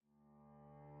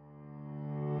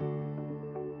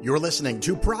You're listening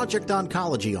to Project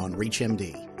Oncology on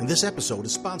ReachMD, and this episode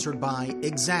is sponsored by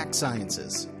Exact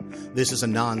Sciences. This is a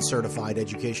non-certified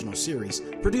educational series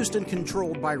produced and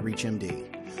controlled by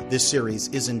ReachMD. This series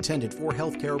is intended for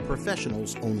healthcare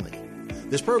professionals only.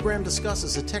 This program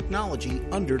discusses a technology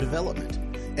under development.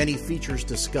 Any features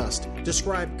discussed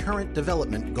describe current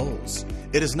development goals.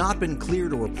 It has not been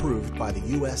cleared or approved by the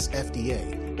U.S.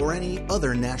 FDA or any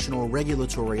other national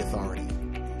regulatory authority.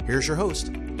 Here's your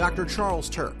host, Dr. Charles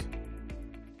Turck.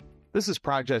 This is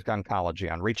Project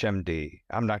Oncology on ReachMD.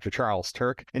 I'm Dr. Charles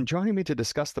Turck, and joining me to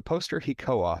discuss the poster he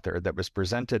co-authored that was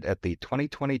presented at the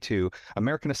 2022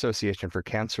 American Association for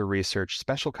Cancer Research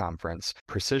Special Conference,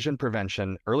 Precision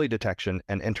Prevention, Early Detection,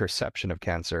 and Interception of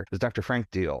Cancer, is Dr. Frank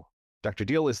Diehl. Dr.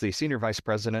 Diehl is the Senior Vice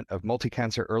President of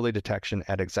Multi-Cancer Early Detection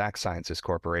at Exact Sciences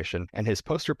Corporation, and his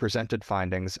poster presented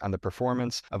findings on the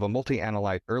performance of a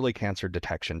multi-analyte early cancer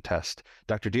detection test.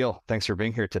 Dr. Diehl, thanks for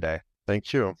being here today.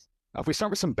 Thank you. If we start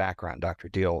with some background, Dr.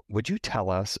 Diehl, would you tell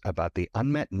us about the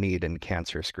unmet need in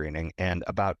cancer screening and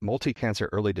about multi-cancer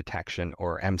early detection,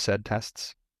 or MCED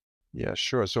tests? Yeah,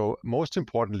 sure. So most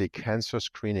importantly, cancer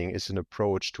screening is an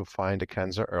approach to find a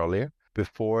cancer earlier,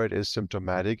 before it is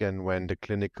symptomatic and when the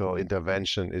clinical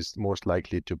intervention is most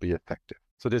likely to be effective.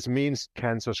 So this means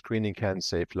cancer screening can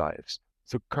save lives.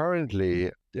 So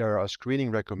currently, there are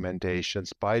screening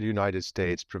recommendations by the United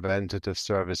States Preventative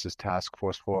Services Task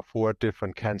Force for 4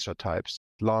 different cancer types: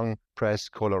 lung,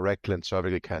 breast, colorectal, and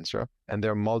cervical cancer. And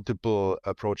there are multiple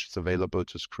approaches available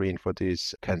to screen for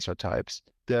these cancer types.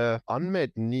 The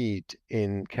unmet need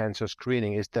in cancer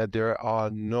screening is that there are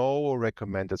no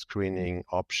recommended screening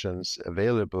options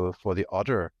available for the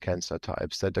other cancer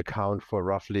types that account for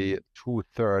roughly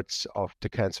 2/3 of the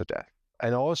cancer death.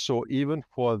 And also, even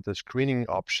for the screening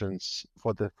options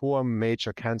for the 4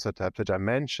 major cancer types that I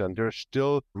mentioned, there's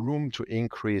still room to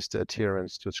increase the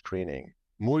adherence to screening.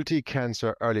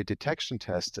 Multi-cancer early detection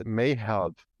tests may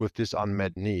help with this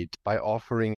unmet need by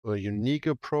offering a unique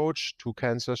approach to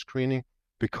cancer screening,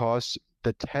 because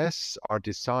the tests are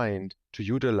designed to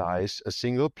utilize a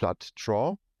single blood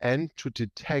draw and to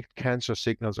detect cancer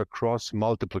signals across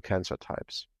multiple cancer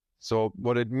types. So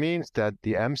what it means that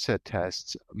the MCED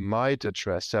tests might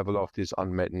address several of these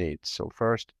unmet needs. So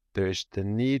first, there is the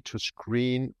need to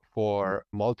screen for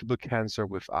multiple cancer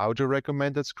without a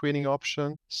recommended screening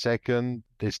option. Second,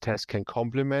 this test can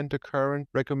complement the current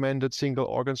recommended single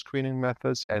organ screening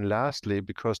methods. And lastly,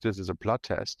 because this is a blood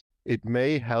test, it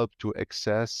may help to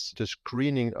access the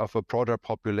screening of a broader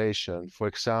population, for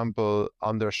example,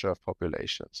 underserved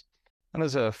populations. And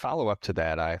as a follow-up to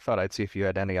that, I thought I'd see if you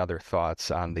had any other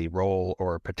thoughts on the role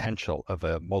or potential of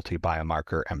a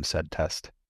multi-biomarker MCED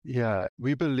test. Yeah,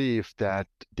 we believe that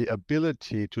the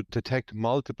ability to detect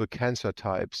multiple cancer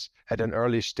types at an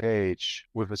early stage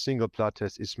with a single blood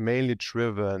test is mainly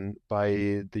driven by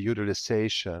the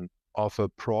utilization of a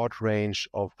broad range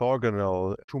of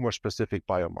orthogonal tumor-specific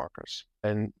biomarkers.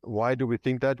 And why do we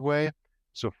think that way?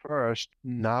 So first,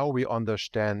 now we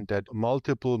understand that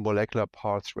multiple molecular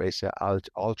pathways are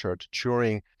altered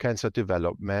during cancer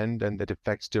development and that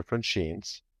affects different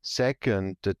genes.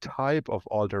 Second, the type of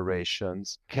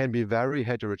alterations can be very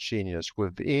heterogeneous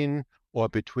within or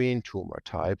between tumor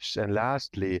types. And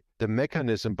lastly, the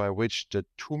mechanism by which the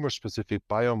tumor-specific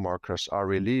biomarkers are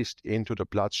released into the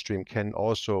bloodstream can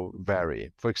also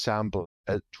vary. For example,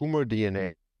 a tumor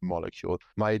DNA molecule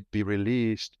might be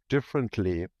released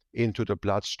differently into the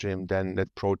bloodstream than a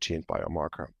protein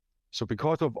biomarker. So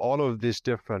because of all of these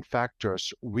different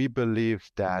factors, we believe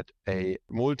that a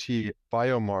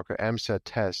multi-biomarker MCED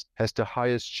test has the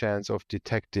highest chance of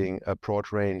detecting a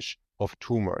broad range of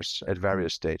tumors at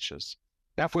various stages.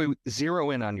 Now, if we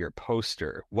zero in on your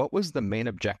poster, what was the main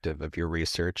objective of your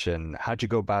research and how'd you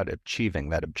go about achieving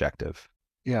that objective?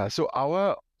 Yeah, so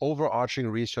our overarching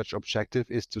research objective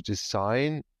is to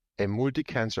design a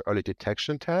multi-cancer early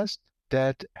detection test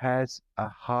that has a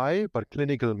high but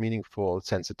clinical meaningful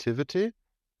sensitivity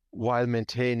while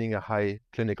maintaining a high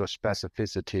clinical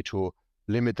specificity to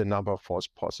limit the number of false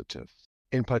positives.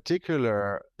 In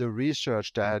particular, the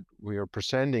research that we are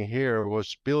presenting here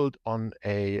was built on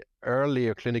an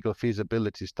earlier clinical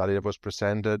feasibility study that was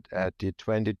presented at the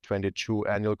 2022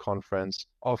 annual conference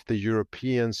of the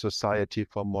European Society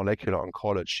for Molecular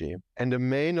Oncology. And the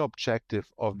main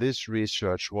objective of this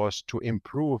research was to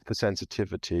improve the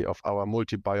sensitivity of our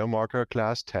multi-biomarker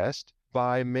class test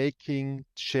by making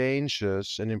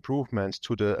changes and improvements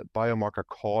to the biomarker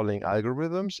calling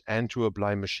algorithms and to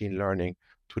apply machine learning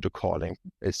to the calling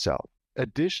itself.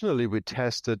 Additionally, we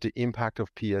tested the impact of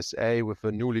PSA with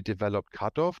a newly developed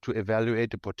cutoff to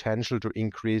evaluate the potential to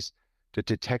increase the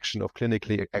detection of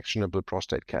clinically actionable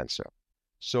prostate cancer.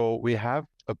 So we have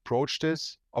approached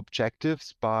this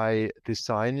objectives by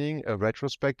designing a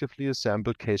retrospectively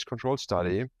assembled case control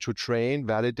study to train,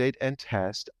 validate, and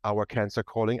test our cancer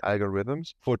calling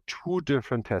algorithms for two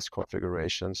different test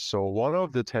configurations. So one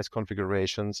of the test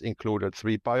configurations included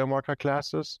three biomarker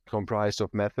classes comprised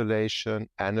of methylation,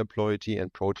 aneuploidy,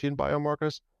 and protein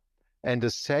biomarkers. And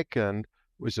the second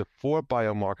was a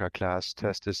four-biomarker class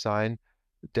test design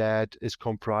that is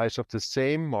comprised of the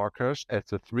same markers as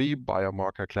the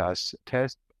three-biomarker class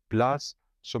test plus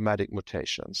somatic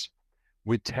mutations.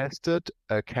 We tested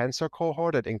a cancer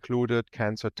cohort that included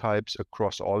cancer types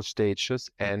across all stages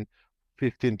and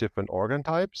 15 different organ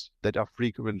types that are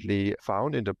frequently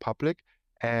found in the public.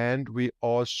 And we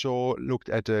also looked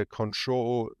at a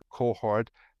control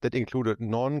cohort that included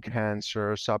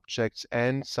non-cancer subjects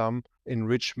and some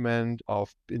enrichment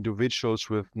of individuals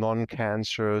with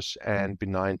non-cancers and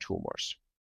benign tumors.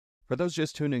 For those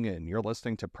just tuning in, you're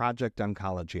listening to Project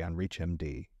Oncology on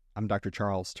ReachMD. I'm Dr.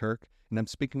 Charles Turck, and I'm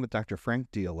speaking with Dr. Frank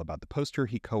Diehl about the poster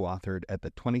he co-authored at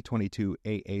the 2022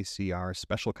 AACR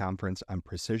Special Conference on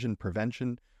Precision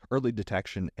Prevention, Early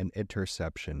Detection, and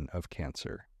Interception of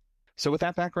Cancer. So with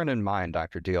that background in mind,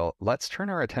 Dr. Diehl, let's turn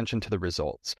our attention to the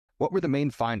results. What were the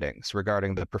main findings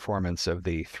regarding the performance of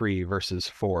the 3 versus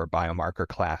 4 biomarker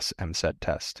class MCED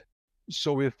test?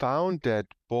 So we found that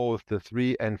both the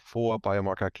 3 and 4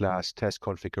 biomarker class test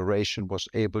configuration was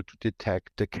able to detect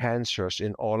the cancers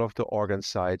in all of the organ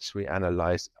sites we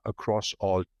analyzed across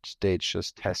all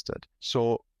stages tested.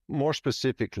 So more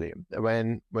specifically,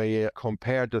 when we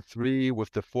compared the 3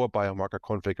 with the 4 biomarker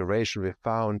configuration, we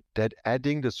found that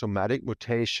adding the somatic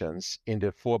mutations in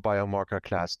the 4 biomarker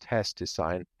class test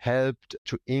design helped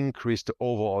to increase the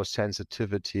overall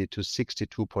sensitivity to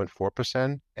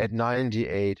 62.4% at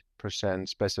 98%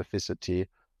 specificity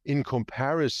in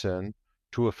comparison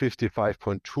to a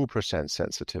 55.2%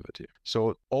 sensitivity.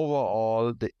 So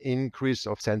overall, the increase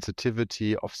of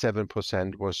sensitivity of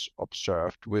 7% was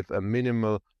observed with a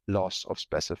minimal loss of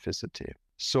specificity.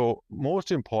 So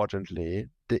most importantly,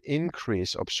 the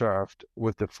increase observed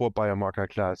with the 4 biomarker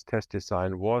class test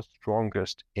design was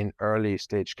strongest in early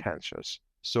stage cancers.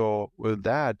 So with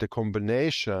that, the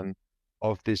combination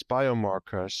of these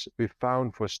biomarkers, we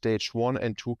found for stage 1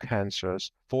 and 2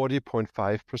 cancers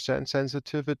 40.5%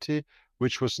 sensitivity,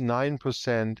 which was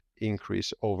 9%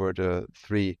 increase over the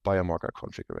 3 biomarker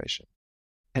configuration.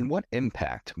 And what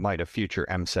impact might a future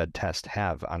MCED test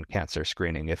have on cancer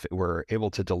screening if it were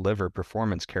able to deliver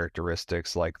performance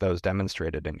characteristics like those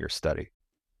demonstrated in your study?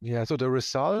 Yeah, so the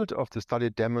result of the study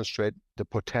demonstrate the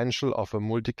potential of a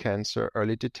multi-cancer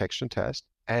early detection test,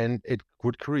 and it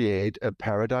could create a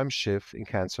paradigm shift in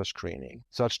cancer screening,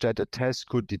 such that the test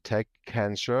could detect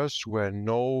cancers where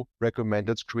no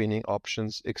recommended screening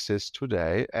options exist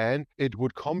today, and it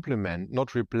would complement,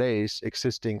 not replace,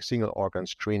 existing single organ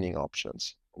screening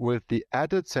options. With the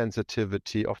added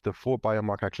sensitivity of the 4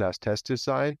 biomarker class test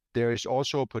design, there is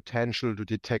also a potential to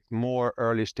detect more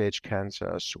early stage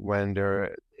cancers when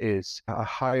there is a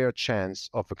higher chance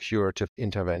of a curative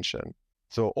intervention.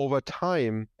 So over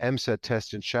time, MCED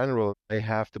tests in general may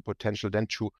have the potential then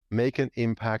to make an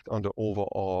impact on the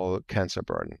overall cancer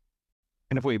burden.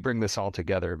 And if we bring this all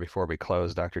together before we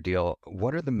close, Dr. Diehl,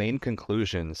 what are the main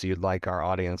conclusions you'd like our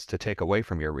audience to take away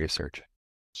from your research?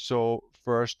 So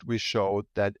first, we showed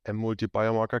that a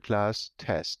multi-biomarker class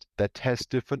test that tests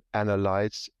different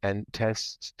analytes and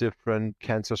tests different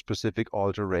cancer-specific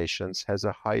alterations has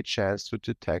a high chance to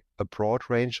detect a broad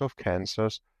range of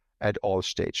cancers at all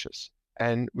stages.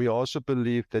 And we also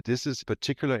believe that this is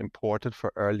particularly important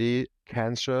for early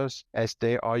cancers as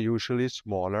they are usually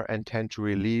smaller and tend to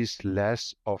release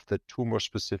less of the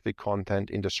tumor-specific content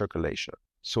in the circulation.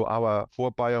 So our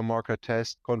 4 biomarker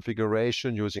test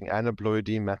configuration using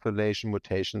aneuploidy, methylation,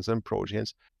 mutations, and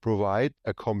proteins provide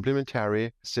a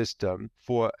complementary system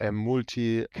for a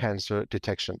multi-cancer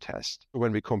detection test.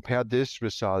 When we compare this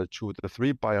result to the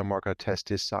 3 biomarker test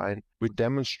design, we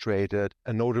demonstrated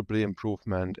a notable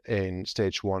improvement in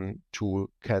stage 1-2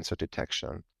 cancer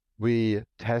detection. We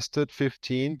tested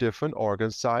 15 different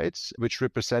organ sites, which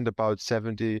represent about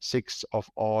 76% of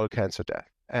all cancer deaths.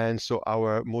 And so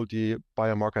our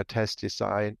multi-biomarker test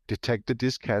design detected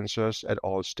these cancers at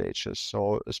all stages.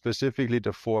 So specifically,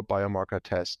 the 4 biomarker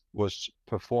test was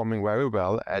performing very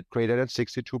well at greater than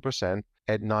 62%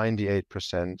 at 98%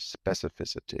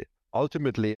 specificity.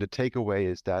 Ultimately, the takeaway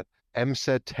is that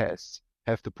MCED tests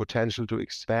have the potential to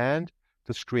expand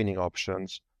the screening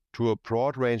options to a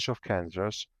broad range of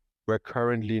cancers where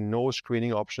currently no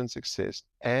screening options exist,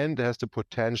 and has the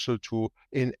potential to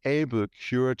enable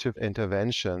curative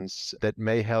interventions that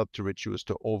may help to reduce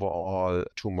the overall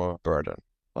tumor burden.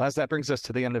 Well, as that brings us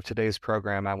to the end of today's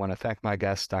program, I want to thank my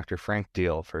guest, Dr. Frank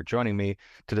Diehl, for joining me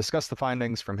to discuss the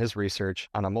findings from his research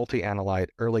on a multi-analyte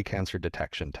early cancer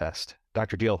detection test.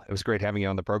 Dr. Diehl, it was great having you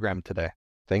on the program today.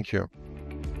 Thank you.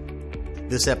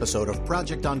 This episode of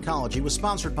Project Oncology was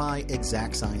sponsored by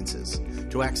Exact Sciences.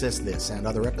 To access this and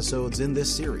other episodes in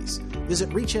this series, visit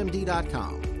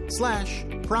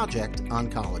reachmd.com/Project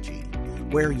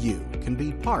Oncology, where you can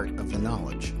be part of the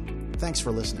knowledge. Thanks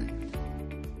for listening.